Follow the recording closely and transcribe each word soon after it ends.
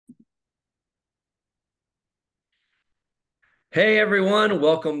Hey everyone,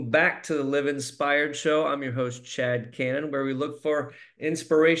 welcome back to the Live Inspired Show. I'm your host, Chad Cannon, where we look for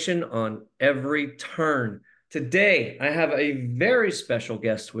inspiration on every turn. Today, I have a very special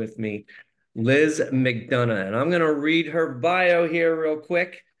guest with me, Liz McDonough, and I'm going to read her bio here real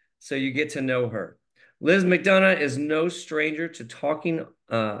quick so you get to know her. Liz McDonough is no stranger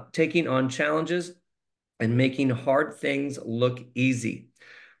to taking on challenges and making hard things look easy.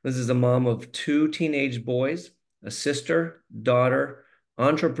 Liz is a mom of two teenage boys, a sister, daughter,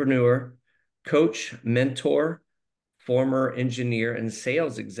 entrepreneur, coach, mentor, former engineer and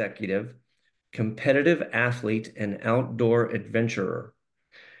sales executive, competitive athlete, and outdoor adventurer.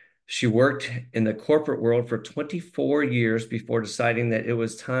 She worked in the corporate world for 24 years before deciding that it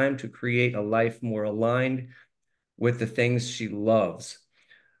was time to create a life more aligned with the things she loves.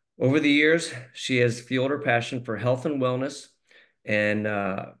 Over the years, she has fueled her passion for health and wellness and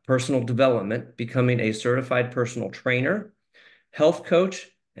personal development, becoming a certified personal trainer, health coach,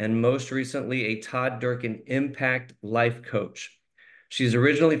 and most recently, a Todd Durkin impact life coach. She's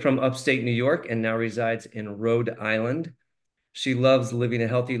originally from upstate New York and now resides in Rhode Island. She loves living a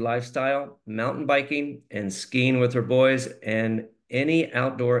healthy lifestyle, mountain biking, and skiing with her boys, and any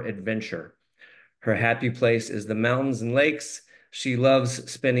outdoor adventure. Her happy place is the mountains and lakes. She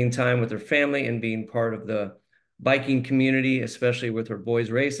loves spending time with her family and being part of the biking community, especially with her boys'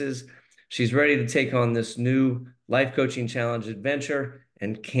 races. She's ready to take on this new life coaching challenge adventure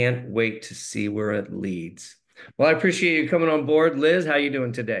and can't wait to see where it leads. Well, I appreciate you coming on board. Liz, how you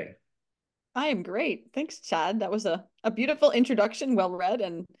doing today? I am great. Thanks, Chad. That was a beautiful introduction, well read,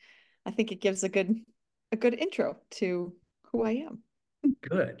 and I think it gives a good intro to who I am.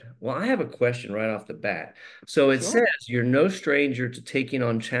 Good. Well, I have a question right off the bat. So it says Sure. you're no stranger to taking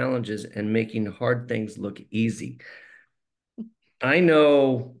on challenges and making hard things look easy. I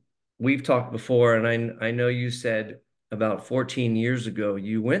know we've talked before, and I know you said about 14 years ago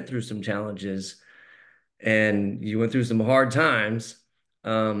you went through some challenges and you went through some hard times.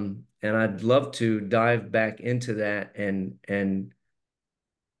 And I'd love to dive back into that and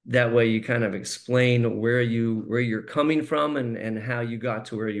that way you kind of explain where you're coming from and how you got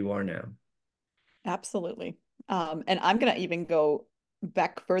to where you are now. Absolutely. And I'm gonna even go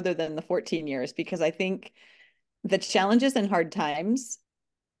back further than the 14 years because I think the challenges and hard times,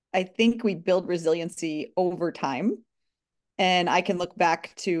 I think we build resiliency over time. And I can look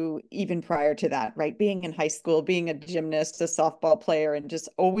back to even prior to that, right? Being in high school, being a gymnast, a softball player, and just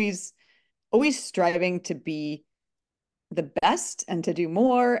always striving to be the best and to do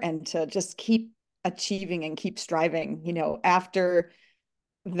more and to just keep achieving and keep striving. After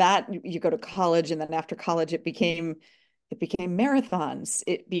that, you go to college, and then after college, it became marathons,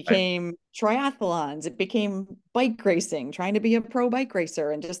 it Right. became triathlons, it became bike racing, trying to be a pro bike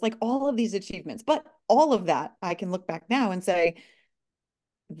racer, and just like all of these achievements. But all of that, I can look back now and say,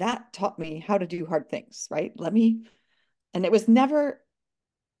 that taught me how to do hard things, right? And it was never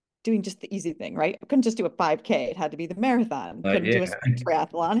doing just the easy thing, right? I couldn't just do a 5K. It had to be the marathon. Couldn't Yeah. do a sprint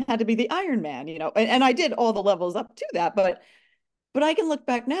triathlon. It had to be the Ironman, and I did all the levels up to that. But I can look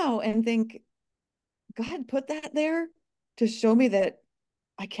back now and think, God put that there to show me that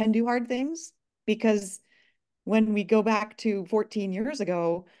I can do hard things. Because when we go back to 14 years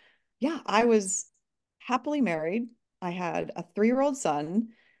ago, yeah, I was happily married. I had a 3-year-old son.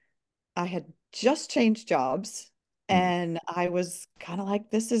 I had just changed jobs, Mm. and I was kind of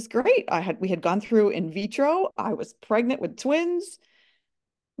like, this is great. We had gone through in vitro. I was pregnant with twins.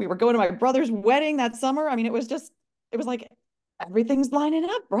 We were going to my brother's wedding that summer. I mean, it was like everything's lining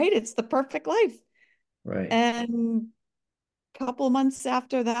up, right? It's the perfect life. Right. And a couple months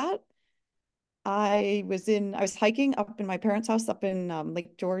after that, I was hiking up in my parents' house up in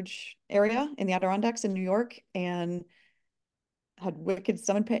Lake George area in the Adirondacks in New York, and had wicked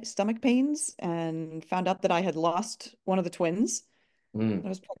stomach pains, and found out that I had lost one of the twins that I Mm.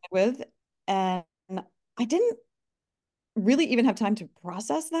 was pregnant with. And I didn't really even have time to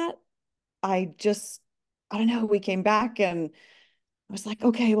process that. I just, I don't know, we came back and I was like,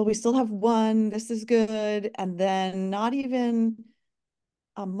 okay, well, we still have one. This is good. And then not even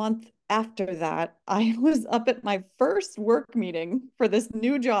a month after that, I was up at my first work meeting for this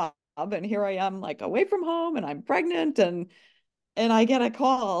new job. And here I am, like away from home, and I'm pregnant, and I get a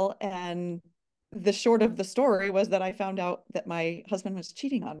call, and the short of the story was that I found out that my husband was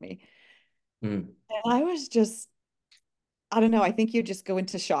cheating on me. Mm. And I was just, I don't know, I think you just go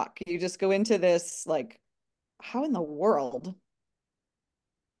into shock. You just go into this like, how in the world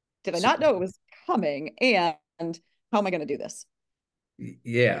did I So, not know it was coming? And how am I going to do this?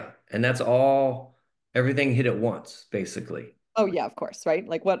 yeah, and that's all, everything hit at once, basically. Oh yeah, of course, right?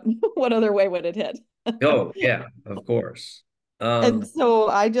 Like what what other way would it hit? Oh, yeah, of course. And Um, so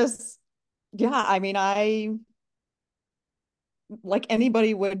I just, yeah, I mean, I, like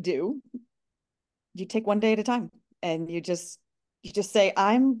anybody would do, you take one day at a time and you just say,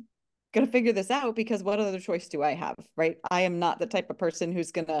 I'm gonna figure this out because what other choice do I have, right? I am not the type of person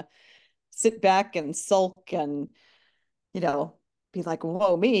who's gonna sit back and sulk and, you know, be like,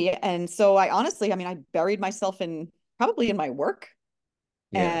 whoa, me. And so I honestly, I mean, I buried myself in probably in my work,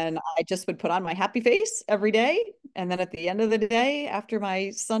 yeah. and I just would put on my happy face every day. And then at the end of the day, after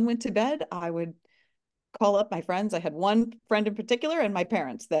my son went to bed, I would call up my friends. I had one friend in particular and my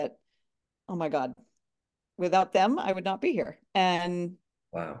parents that, oh my God, without them, I would not be here.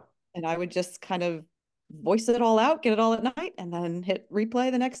 Wow. And I would just kind of voice it all out, get it all at night, and then hit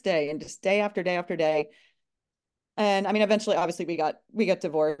replay the next day and just day after day after day. And I mean, eventually, obviously, we got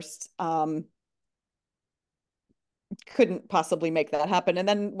divorced. Couldn't possibly make that happen. And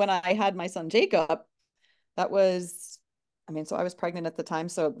then when I had my son Jacob, that was, I mean, so I was pregnant at the time,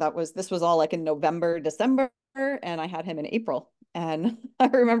 so this was all like in November, December, and I had him in April. And I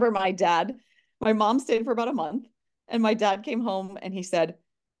remember my mom stayed for about a month, and my dad came home and he said,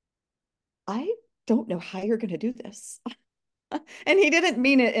 I don't know how you're going to do this. And he didn't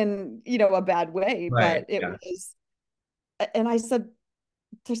mean it in, a bad way, Right. but it Yeah. was, and I said,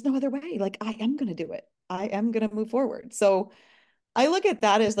 there's no other way. Like, I am going to do it. I am going to move forward. So I look at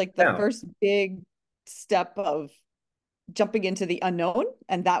that as like the Yeah. first big step of jumping into the unknown.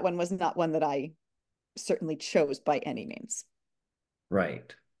 And that one was not one that I certainly chose by any means.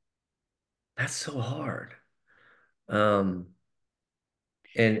 Right. That's so hard. Um,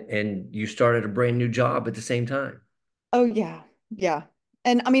 and you started a brand new job at the same time. Oh, yeah. Yeah.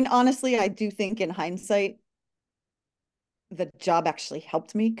 And I mean, honestly, I do think in hindsight, the job actually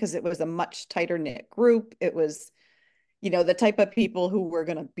helped me because it was a much tighter knit group. It was, the type of people who were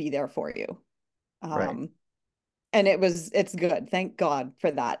going to be there for you. Right. Um, and it's good. Thank God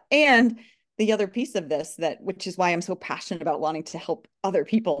for that. And the other piece of this which is why I'm so passionate about wanting to help other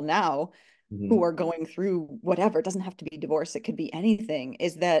people now who Mhm. are going through whatever, it doesn't have to be divorce, it could be anything,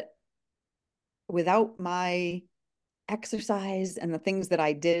 is that without my exercise and the things that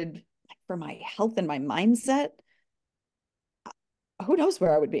I did for my health and my mindset, who knows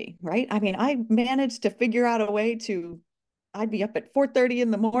where I would be, right? I mean, I managed to figure out a way to, I'd be up at 4:30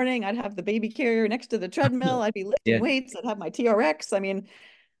 in the morning. I'd have the baby carrier next to the treadmill. I'd be lifting Yeah. weights. I'd have my TRX. I mean,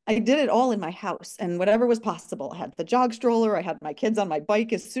 I did it all in my house and whatever was possible. I had the jog stroller. I had my kids on my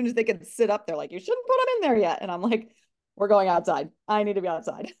bike. As soon as they could sit up, they're like, you shouldn't put them in there yet. And I'm like, we're going outside. I need to be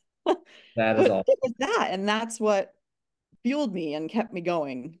outside. That is But all. it was that. And that's what fueled me and kept me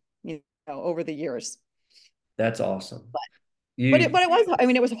going, over the years. That's awesome. But You, but it was, I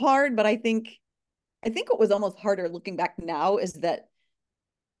mean, it was hard, but I think what was almost harder looking back now is that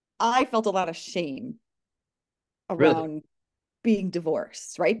I felt a lot of shame really, around being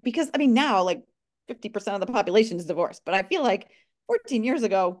divorced, right? Because I mean, now like 50% of the population is divorced, but I feel like 14 years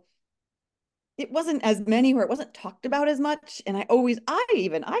ago, it wasn't as many where it wasn't talked about as much. And I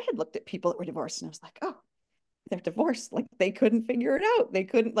had looked at people that were divorced and I was like, oh, they're divorced. Like they couldn't figure it out. They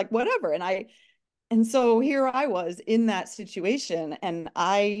couldn't, like, whatever. And so here I was in that situation and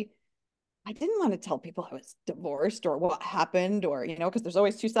I didn't want to tell people I was divorced or what happened or, because there's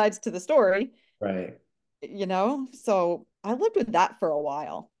always two sides to the. right. So I lived with that for a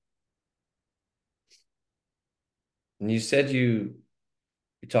while. And you said you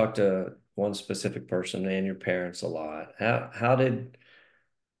talked to one specific person and your parents a lot. How did,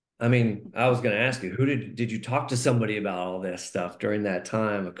 I mean, I was going to ask you, did you talk to somebody about all this stuff during that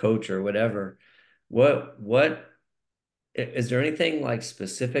time, a coach or whatever? What, is there anything like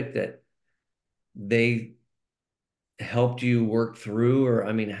specific that they helped you work through? Or,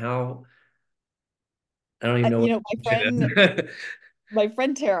 I mean, I don't even know what You know, to mention it. my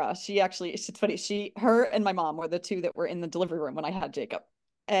friend Tara, it's funny. Her and my mom were the two that were in the delivery room when I had Jacob.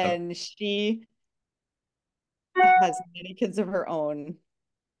 And she has many kids of her own.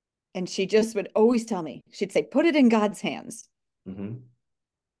 And she just would always tell me, she'd say, put it in God's hands. Hmm.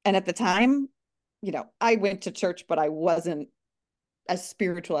 And at the time, I went to church, but I wasn't as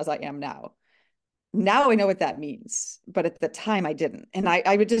spiritual as I am now. Now I know what that means, but at the time I didn't. And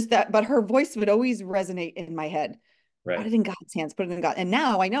I would just but her voice would always resonate in my head. Put Right. it in God's hands, put it in God. And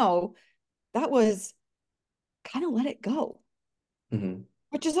now I know that was kind of let it go, Hmm.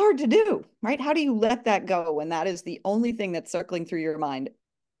 which is hard to do, right? How do you let that go when that is the only thing that's circling through your mind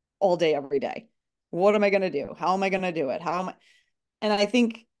all day, every day? What am I going to do? How am I going to do it? How am I? And I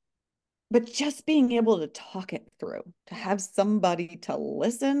think, but just being able to talk it through, to have somebody to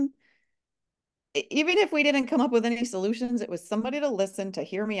listen, even if we didn't come up with any solutions, it was somebody to listen, to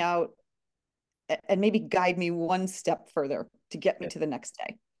hear me out, and maybe guide me one step further to get me Yeah. to the next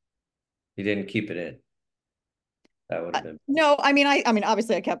day. You didn't keep it in. That would have been. No, I mean,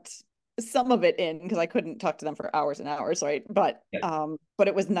 obviously I kept some of it in because I couldn't talk to them for hours and hours, right? Yeah. But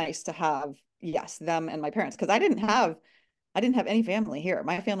it was nice to have, yes, them and my parents because I didn't have any family here.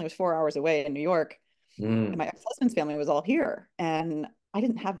 My family was 4 hours away in New York, and Mm, my ex-husband's family was all here, and I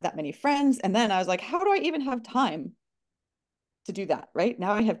didn't have that many friends. And then I was like, how do I even have time to do that? Right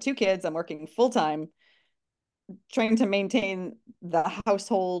now, I have two kids. I'm working full time, trying to maintain the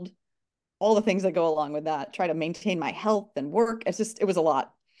household, all the things that go along with that. Try to maintain my health and work. It was a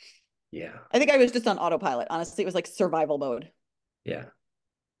lot. yeah. I think I was just on autopilot. Honestly, it was like survival mode. Yeah.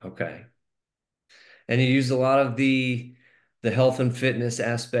 Okay. And you used a lot of the health and fitness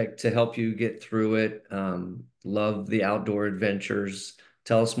aspect to help you get through it. Love the outdoor adventures.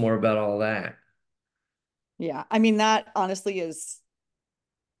 Tell us more about all that. Yeah. I mean, that honestly is,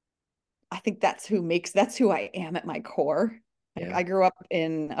 I think that's who I am at my core. Like Yeah. I grew up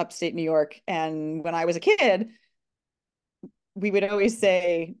in upstate New York, and when I was a kid, we would always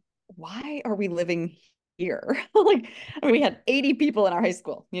say, why are we living here? Like, I mean, we had 80 people in our high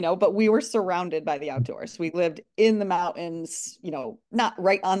school, but we were surrounded by the outdoors. We lived in the mountains, not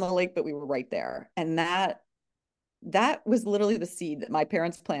right on the lake, but we were right there. And that was literally the seed that my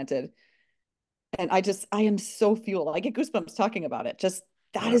parents planted. And I am so fueled. I get goosebumps talking about it. Just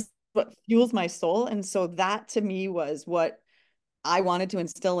that Wow. is what fuels my soul. And so that to me was what I wanted to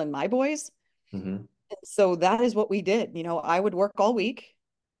instill in my boys. Hmm. So that is what we did. I would work all week,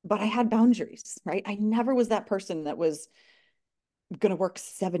 but I had boundaries, right? I never was that person that was going to work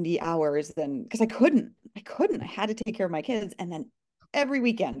 70 hours then because I had to take care of my kids. And then every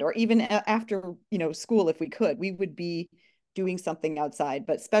weekend or even after, school, if we could, we would be doing something outside,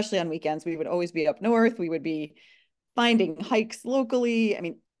 but especially on weekends, we would always be up north. We would be finding hikes locally. I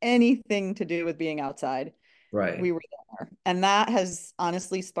mean, anything to do with being outside, Right. we were there. And that has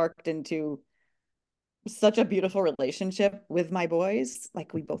honestly sparked into such a beautiful relationship with my boys.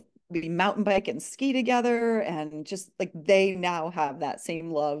 Like we mountain bike and ski together, and just like they now have that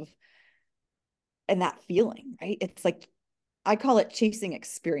same love and that feeling, right? It's like I call it chasing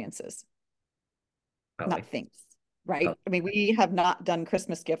experiences, I not like. things, Oh, right? I mean, we have not done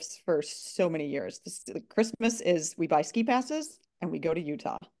Christmas gifts for so many years. Christmas is we buy ski passes and we go to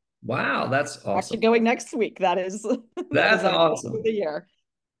Utah. wow, that's Actually awesome. going next week. That is that is That's our gift for awesome. the year.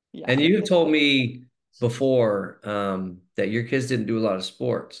 Yeah. And you've It's told me before that your kids didn't do a lot of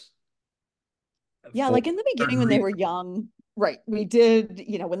sports Yeah, for like in the beginning certain when they reasons. were young, right? We did,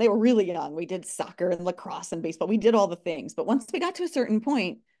 when they were really young, we did soccer and lacrosse and baseball. We did all the things. But once we got to a certain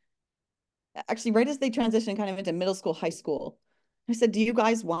point, actually right as they transitioned kind of into middle school, high school, I said, "Do you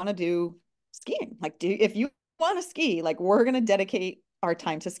guys want to do skiing? Like if you want to ski, like we're going to dedicate our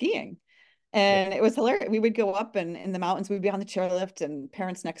time to skiing." Yeah. And it was hilarious. We would go up and in the mountains, we'd be on the chairlift and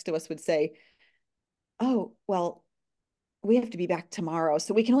parents next to us would say, "Oh, well, we have to be back tomorrow.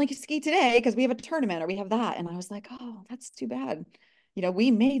 So we can only ski today because we have a tournament or we have that." And I was like, oh, that's too bad.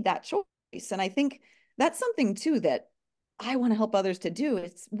 We made that choice. And I think that's something too that I want to help others to do.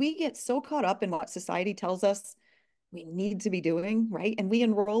 It's we get so caught up in what society tells us we need to be doing, right? And we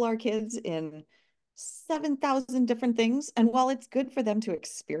enroll our kids in 7,000 different things. And while it's good for them to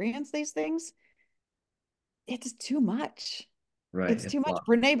experience these things, it's too much. Right. It's It's too a much. lot.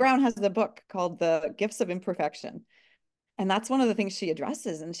 Brene Brown has a book called The Gifts of Imperfection. And that's one of the things she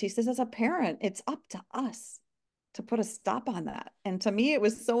addresses. And she says, as a parent, it's up to us to put a stop on that. And to me, it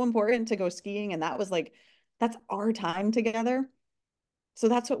was so important to go skiing. And that was like, that's our time together. So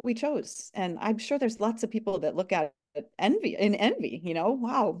that's what we chose. And I'm sure there's lots of people that look at it envy,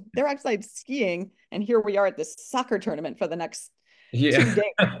 wow, they're outside skiing. And here we are at this soccer tournament for the next Yeah. 2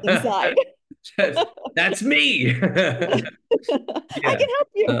 days inside. That's, that's me. I Yeah. can help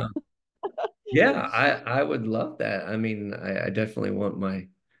you. Uh, yeah, I would love that. I mean, I definitely want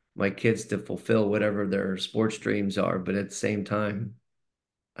my kids to fulfill whatever their sports dreams are, but at the same time,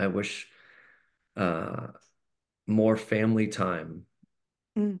 I wish uh more family time,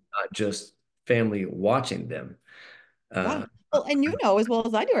 Mm, not just family watching them. yeah. Uh, Well, and as well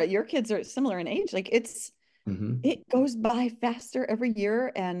as I do, your kids are similar in age. Like mhm. it goes by faster every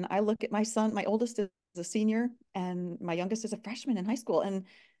year. And I look at my son, my oldest is a senior, and my youngest is a freshman in high school. And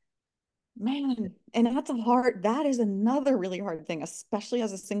man, and that is another really hard thing, especially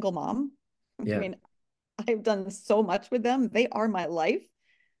as a single mom. I Yeah. mean, I've done so much with them. They are my life.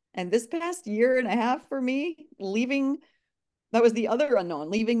 And this past year and a half for me, that was the other unknown,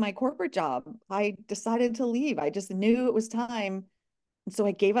 leaving my corporate job. I decided to leave. I just knew it was time. And so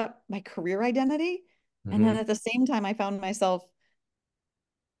I gave up my career identity. And then Hmm. at the same time, I found myself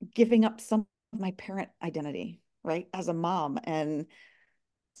giving up some my parent identity, right? As a mom. And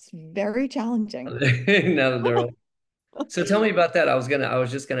it's very challenging. Now that they're old. So tell me about that. I was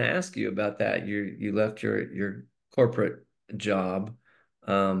just gonna ask you about that. You left your corporate job.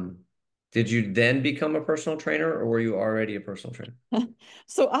 Um, did you then become a personal trainer, or were you already a personal trainer?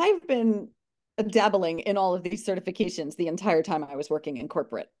 So I've been dabbling in all of these certifications the entire time I was working in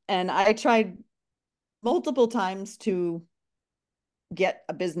corporate. And I tried multiple times to get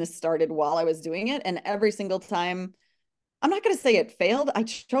a business started while I was doing it. And every single time, I'm not going to say it failed. I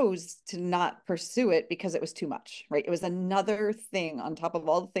chose to not pursue it because it was too much, right? It was another thing on top of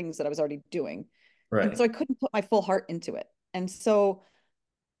all the things that I was already doing. And Right. so I couldn't put my full heart into it. And so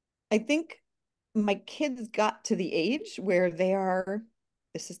I think my kids got to the age where they are,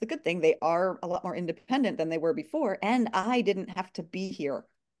 this is the good thing, they are a lot more independent than they were before. And I didn't have to be here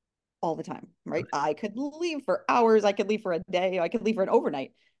all the time, right? I could leave for hours, I could leave for a day, I could leave for an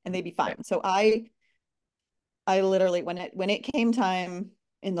overnight and they'd be Right. fine. So I literally when it came time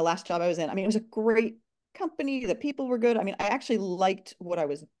in the last job I was in, I mean, it was a great company, the people were good. I mean, I actually liked what I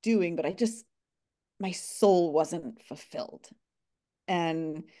was doing, but I just my soul wasn't fulfilled.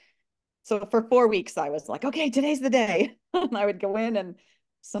 And so for 4 weeks, I was like, okay, today's the day. And I would go in and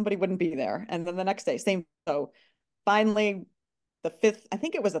somebody wouldn't be there. And then the next day, same. So finally, the fifth, I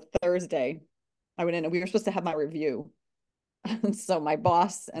think it was a Thursday, I went in and we were supposed to have my review. And so my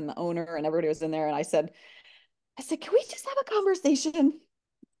boss and the owner and everybody was in there. And I said, can we just have a conversation?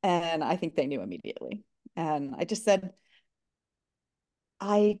 And I think they knew immediately. And I just said,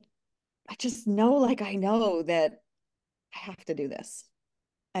 I I just know, like I know that I have to do this.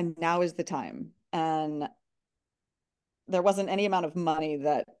 And now is the time. And there wasn't any amount of money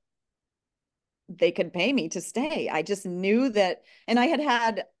that they could pay me to stay. I just knew that, and I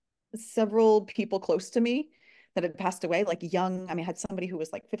had several people close to me that had passed away, like young. I mean, I had somebody who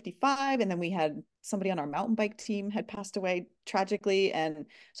was like 55, and then we had somebody on our mountain bike team had passed away tragically. And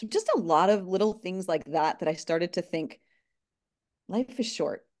so just a lot of little things like that that I started to think life is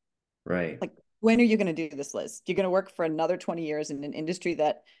short. Right. Like, when are you going to do this, Liz? You're going to work for another 20 years in an industry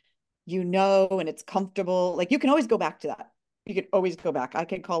that you know and it's comfortable. Like, you can always go back to that. You could always go back. I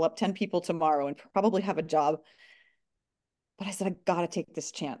could call up 10 people tomorrow and probably have a job. But I said, I got to take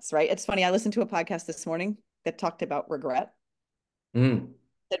this chance, right? It's funny. I listened to a podcast this morning that talked about regret, Mm,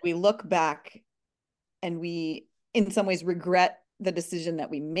 that we look back and we, in some ways, regret the decision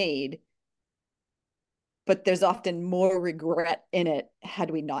that we made. But there's often more regret in it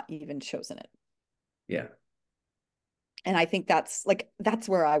had we not even chosen it. yeah, And I think that's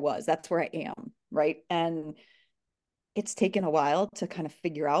where I was. That's where I am, right? And it's taken a while to kind of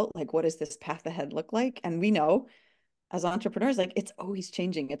figure out like what does this path ahead look like? And we know as entrepreneurs, like it's always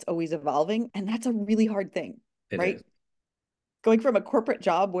changing, it's always evolving. And that's a really hard thing, it is. right? Going from a corporate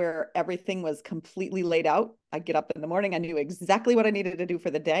job where everything was completely laid out. I get up in the morning, I knew exactly what I needed to do for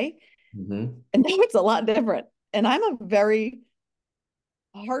the day. Hmm. And now it's a lot different. And I'm a very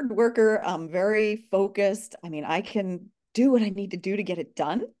hard worker. I'm very focused. I mean, I can do what I need to do to get it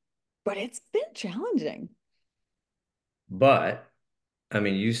done, but it's been challenging. But I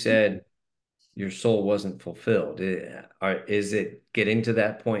mean, you said your soul wasn't fulfilled. Is it getting to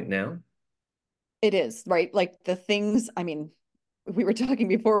that point now? It is, right? Like the things, I mean, we were talking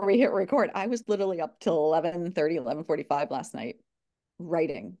before we hit record. I was literally up till 11:30, 11:45 last night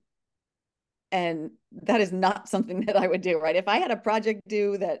writing. And that is not something that I would do, right? If I had a project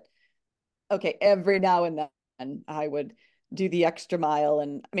due that, okay, every now and then I would do the extra mile.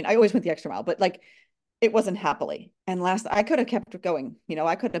 And I mean, I always went the extra mile, but like it wasn't happily. And last, I could have kept going.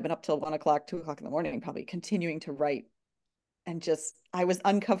 I could have been up till 1 o'clock, 2 o'clock in the morning, probably continuing to write. And just, I was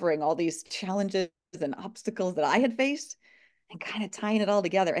uncovering all these challenges and obstacles that I had faced and kind of tying it all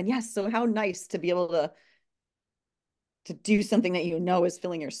together. And yes, so how nice to be able to do something that you know is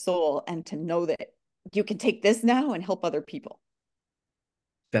filling your soul and to know that you can take this now and help other people.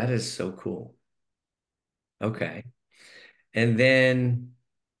 That is so cool. Okay. And then,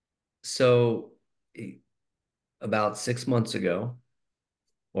 so about 6 months ago,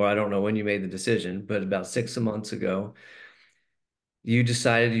 or I don't know when you made the decision, but about 6 months ago, you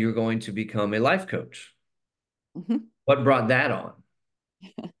decided you were going to become a life coach. Mhm. What brought that on?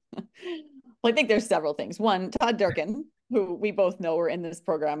 Well, I think there's several things. One, Todd Durkin, who we both know are in this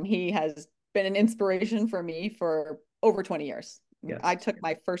program, he has been an inspiration for me for over 20 years. I Yes. took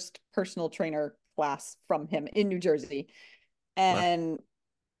my first personal trainer class from him in New Jersey, Wow. and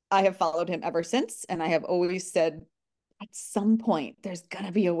I have followed him ever since. And I have always said, at some point, there's going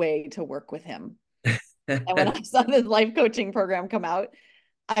to be a way to work with him. And when I saw this life coaching program come out,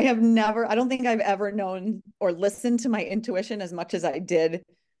 I don't think I've ever known or listened to my intuition as much as I did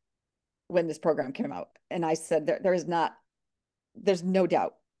when this program came out. And I said, there's no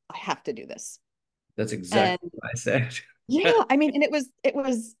doubt I have to do this. That's And exactly what I said. yeah, I mean, and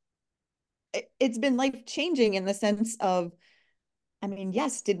it's been life changing in the sense of, I mean,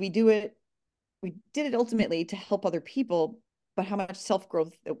 yes, did we do it? We did it ultimately to help other people, but how much self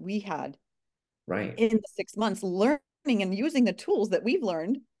growth that we had Right. in the 6 months learning and using the tools that we've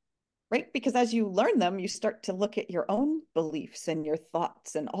learned, right? Because as you learn them, you start to look at your own beliefs and your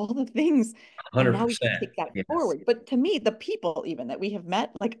thoughts and all the things. And now we can 100%. take that Yes. forward. But to me, the people even that we have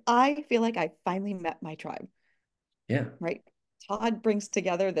met, like I feel like I finally met my tribe, Yeah. right? Todd brings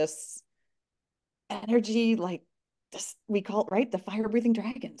together this energy, like this, we call it, right? The fire breathing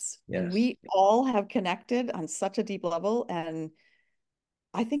dragons. And Yes. we all have connected on such a deep level. And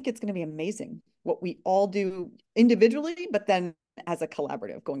I think it's going to be amazing what we all do individually, but then as a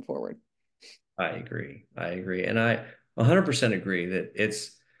collaborative going forward. I agree. I agree. And I 100% agree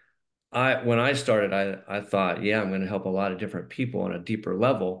that when I started, I thought, yeah, I'm going to help a lot of different people on a deeper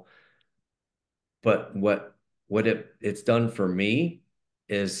level. But it's done for me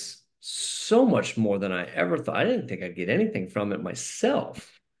is so much more than I ever thought. I didn't think I'd get anything from it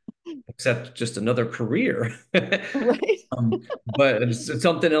myself, except just another career. Right. But it's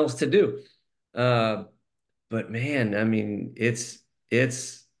something else to do. Uh, but man, I mean, it's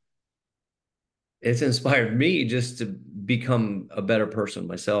it's inspired me just to become a better person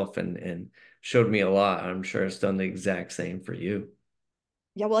myself and showed me a lot. I'm sure it's done the exact same for you.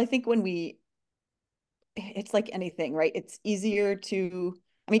 Yeah. Well, I think it's like anything, right? It's easier to,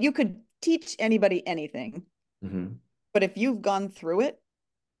 I mean, you could teach anybody anything, Hmm. but if you've gone through it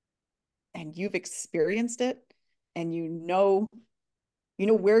and you've experienced it and you know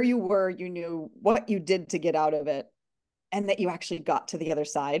where you were, you knew what you did to get out of it, and that you actually got to the other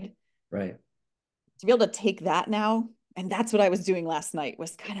side, Right. to be able to take that now. And that's what I was doing last night,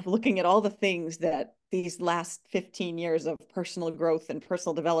 was kind of looking at all the things that these last 15 years of personal growth and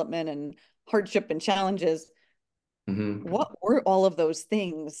personal development and hardship and challenges, Hmm. what were all of those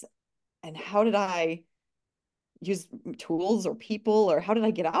things, and how did I use tools or people, or how did I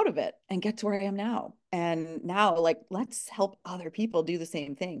get out of it and get to where I am now? And now, like, let's help other people do the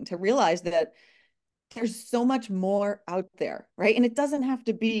same thing, to realize that there's so much more out there, right? And it doesn't have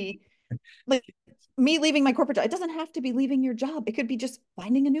to be like me leaving my corporate job. It doesn't have to be leaving your job. It could be just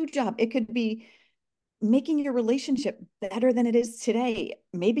finding a new job. It could be making your relationship better than it is today.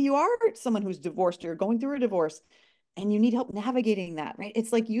 Maybe you are someone who's divorced or going through a divorce and you need help navigating that, right?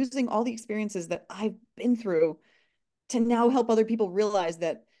 It's like using all the experiences that I've been through to now help other people realize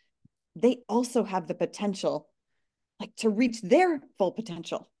that they also have the potential, like to reach their full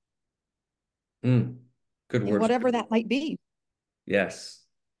potential Mm. Good in words. whatever that might be. Yes.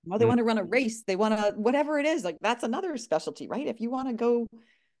 Well, they Mm. want to run a race, they want to, whatever it is, like that's another specialty, right? If you want to go,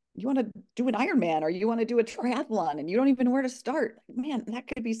 you want to do an Ironman or you want to do a triathlon and you don't even know where to start, man, that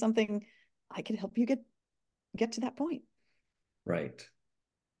could be something I could help you get to that point. Right.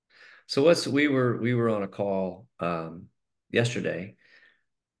 So we were on a call yesterday,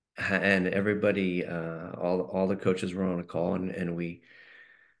 and everybody all the coaches were on a call, and we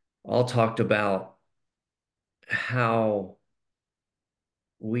all talked about how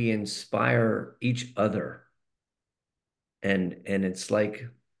we inspire each other, and it's like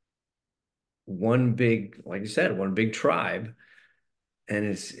one big, like you said, one big tribe.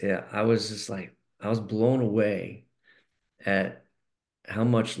 And yeah, I was just like, I was blown away at how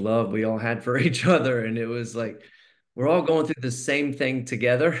much love we all had for each other. And it was like, we're all going through the same thing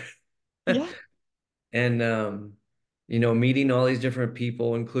together. Yeah. And, meeting all these different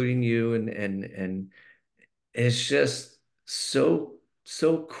people, including you, and it's just so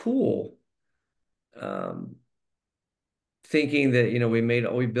cool. Um, Thinking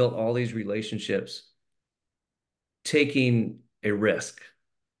that, we built all these relationships, taking a risk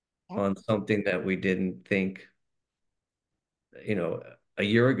Yep. on something that we didn't think, you know, a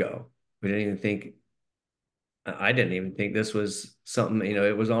year ago. We didn't even think, I didn't even think this was something,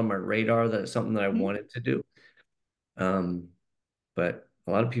 it was on my radar, that it's something that I Mhm. wanted to do. Um, but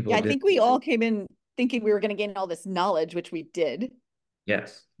a lot of people Yeah, I did. think we all came in thinking we were going to gain all this knowledge, which we did.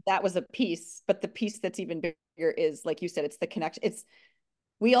 Yes. That was a piece, but the piece that's even bigger is, like you said, it's the connection. It's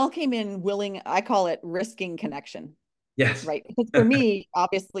We all came in willing, I call it risking connection, Yes. right? Because for me,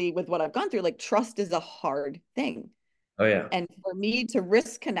 obviously, with what I've gone through, like trust is a hard thing. Oh yeah. And for me to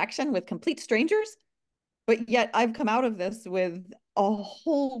risk connection with complete strangers, but yet I've come out of this with a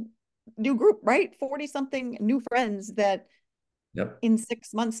whole new group, right? 40 something new friends that Yep. in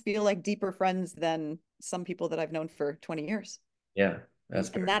 6 months feel like deeper friends than some people that I've known for 20 years. Yeah. That's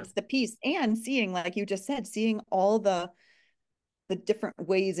And very good. that's the piece. And seeing, like you just said, seeing all the the different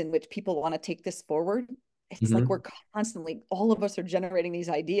ways in which people want to take this forward. It's like we're Hmm. constantly, all of us are generating these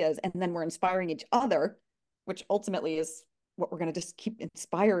ideas and then we're inspiring each other, which ultimately is what we're going to just keep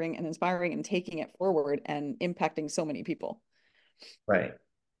inspiring and taking it forward and impacting so many people. Right.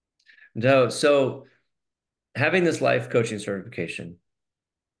 So having this life coaching certification,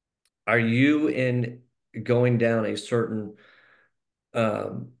 are you in going down a certain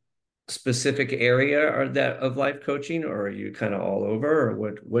um, specific area or that of life coaching, or are you kind of all over,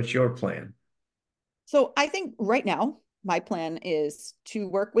 or what's your plan? So I think right now, my plan is to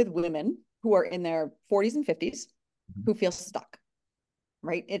work with women who are in their 40s and 50s who feel stuck,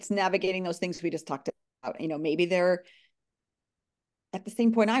 right? It's navigating those things we just talked about. Maybe they're at the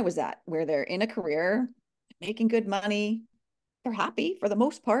same point I was at, where they're in a career, making good money, they're happy for the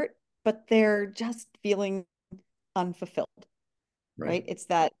most part, but they're just feeling unfulfilled, Right. right? It's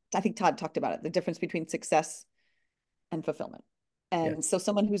that, I think Todd talked about it, the difference between success and fulfillment. Yeah. And so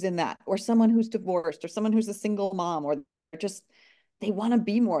someone who's in that, or someone who's divorced, or someone who's a single mom, or they're just, they want to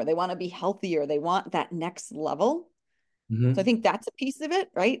be more, they want to be healthier, they want that next level. So I Hmm. think that's a piece of it,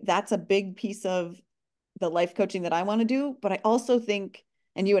 right? That's a big piece of the life coaching that I want to do. But I also think,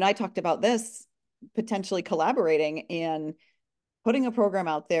 and you and I talked about this, potentially collaborating and putting a program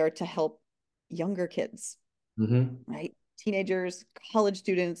out there to help younger kids, Hmm. right? Teenagers, college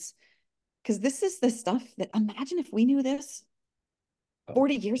students, because this is the stuff that, imagine if we knew this Oh.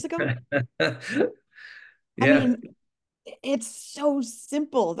 40 years ago. I Yeah. mean, it's so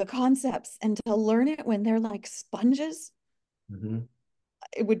simple, the concepts, and to learn it when they're like sponges, Hmm.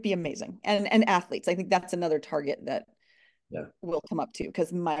 it would be amazing. And athletes, I think that's another target that Yeah. will come up too,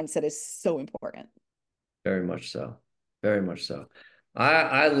 because mindset is so important. Very much so. Very much so.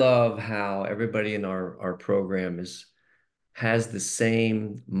 I love how everybody in our program is has the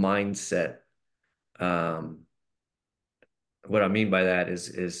same mindset. Um, what I mean by that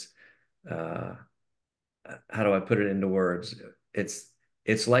is uh, how do I put it into words? It's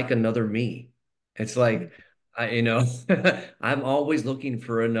it's like another me. It's like I'm always looking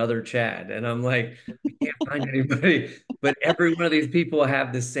for another Chad, and I'm like, I can't find anybody. But every one of these people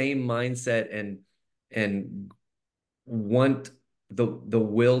have the same mindset and want the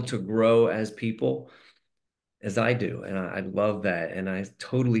will to grow as people as I do. And I love that. And I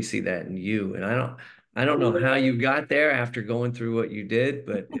totally see that in you. And I don't know how you got there after going through what you did,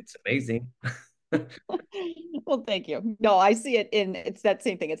 but it's amazing. Well, thank you. No, I see it in, it's that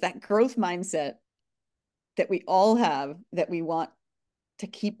same thing. It's that growth mindset that we all have, that we want to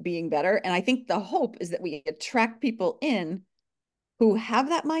keep being better. And I think the hope is that we attract people in who have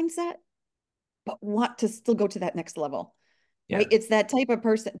that mindset, but want to still go to that next level, right? Yeah. It's that type of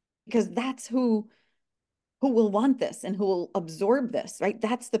person, because that's who will want this and who will absorb this, right?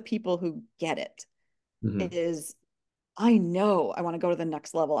 That's the people who get it. Hmm. It is, I know I want to go to the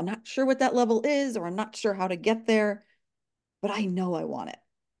next level. I'm not sure what that level is, or I'm not sure how to get there, but I know I want it.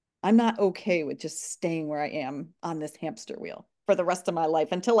 I'm not okay with just staying where I am on this hamster wheel for the rest of my life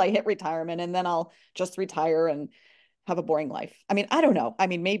until I hit retirement, and then I'll just retire and have a boring life. I mean, I don't know. I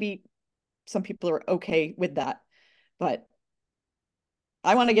mean, maybe some people are okay with that, but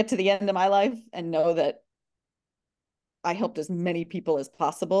I want to get to the end of my life and know that I helped as many people as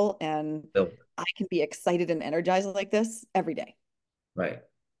possible, and So, I can be excited and energized like this every day. right.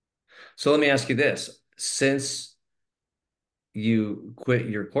 So let me ask you this. Since you quit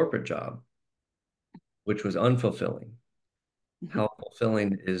your corporate job, which was unfulfilling, how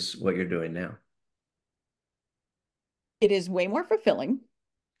fulfilling is what you're doing now? It is way more fulfilling.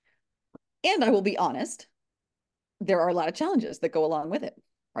 And I will be honest, there are a lot of challenges that go along with it,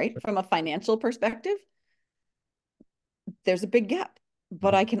 right? From a financial perspective, there's a big gap.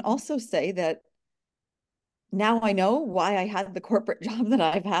 But I Mhm. can also say that now I know why I had the corporate job that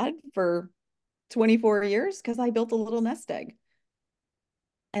I've had for 24 years, because I built a little nest egg.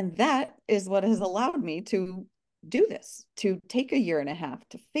 And that is what has allowed me to do this, to take a year and a half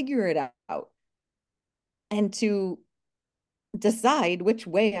to figure it out and to decide which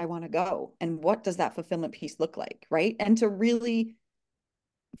way I want to go and what does that fulfillment piece look like, right? And to really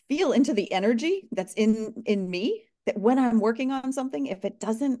feel into the energy that's in me, that when I'm working on something, if it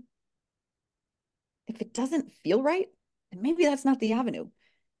doesn't feel right, then maybe that's not the avenue.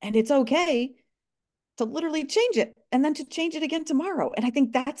 And it's okay to literally change it and then to change it again tomorrow. And I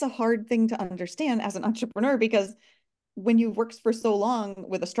think that's a hard thing to understand as an entrepreneur, because when you've worked for so long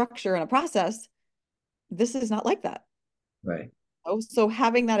with a structure and a process, this is not like that. Right. So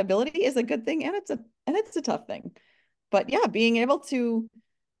having that ability is a good thing, and it's a tough thing. But yeah, being able to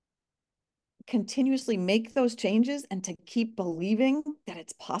continuously make those changes and to keep believing that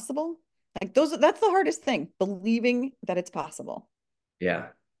it's possible, like that's the hardest thing, believing that it's possible. Yeah.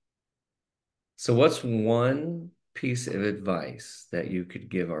 So what's one piece of advice that you could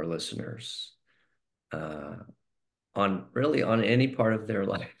give our listeners uh, on really on any part of their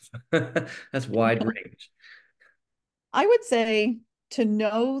life? That's wide range. I would say to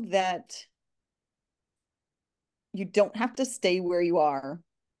know that you don't have to stay where you are.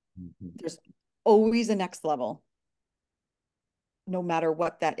 Mhm. There's always a next level, no matter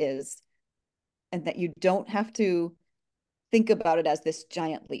what that is. And that you don't have to think about it as this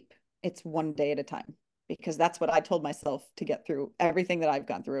giant leap. It's one day at a time, because that's what I told myself to get through everything that I've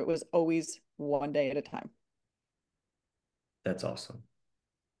gone through. It was always one day at a time. That's awesome.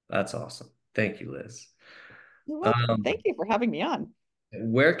 That's awesome. Thank you, Liz. You're welcome. Um, Thank you for having me on.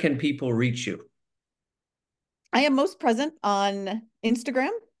 where can people reach you? I am most present on Instagram.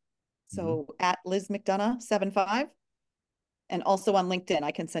 Mhm. So at Liz McDonough 75, and also on LinkedIn.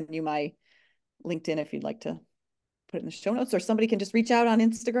 I can send you my LinkedIn if you'd like to put it in the show notes, or somebody can just reach out on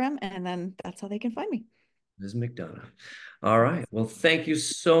Instagram and then that's how they can find me. Liz McDonough. All right. Well, thank you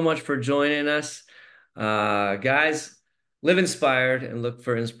so much for joining us. Guys, live inspired and look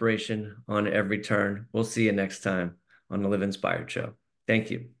for inspiration on every turn. We'll see you next time on the Live Inspired Show.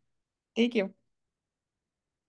 Thank you. Thank you.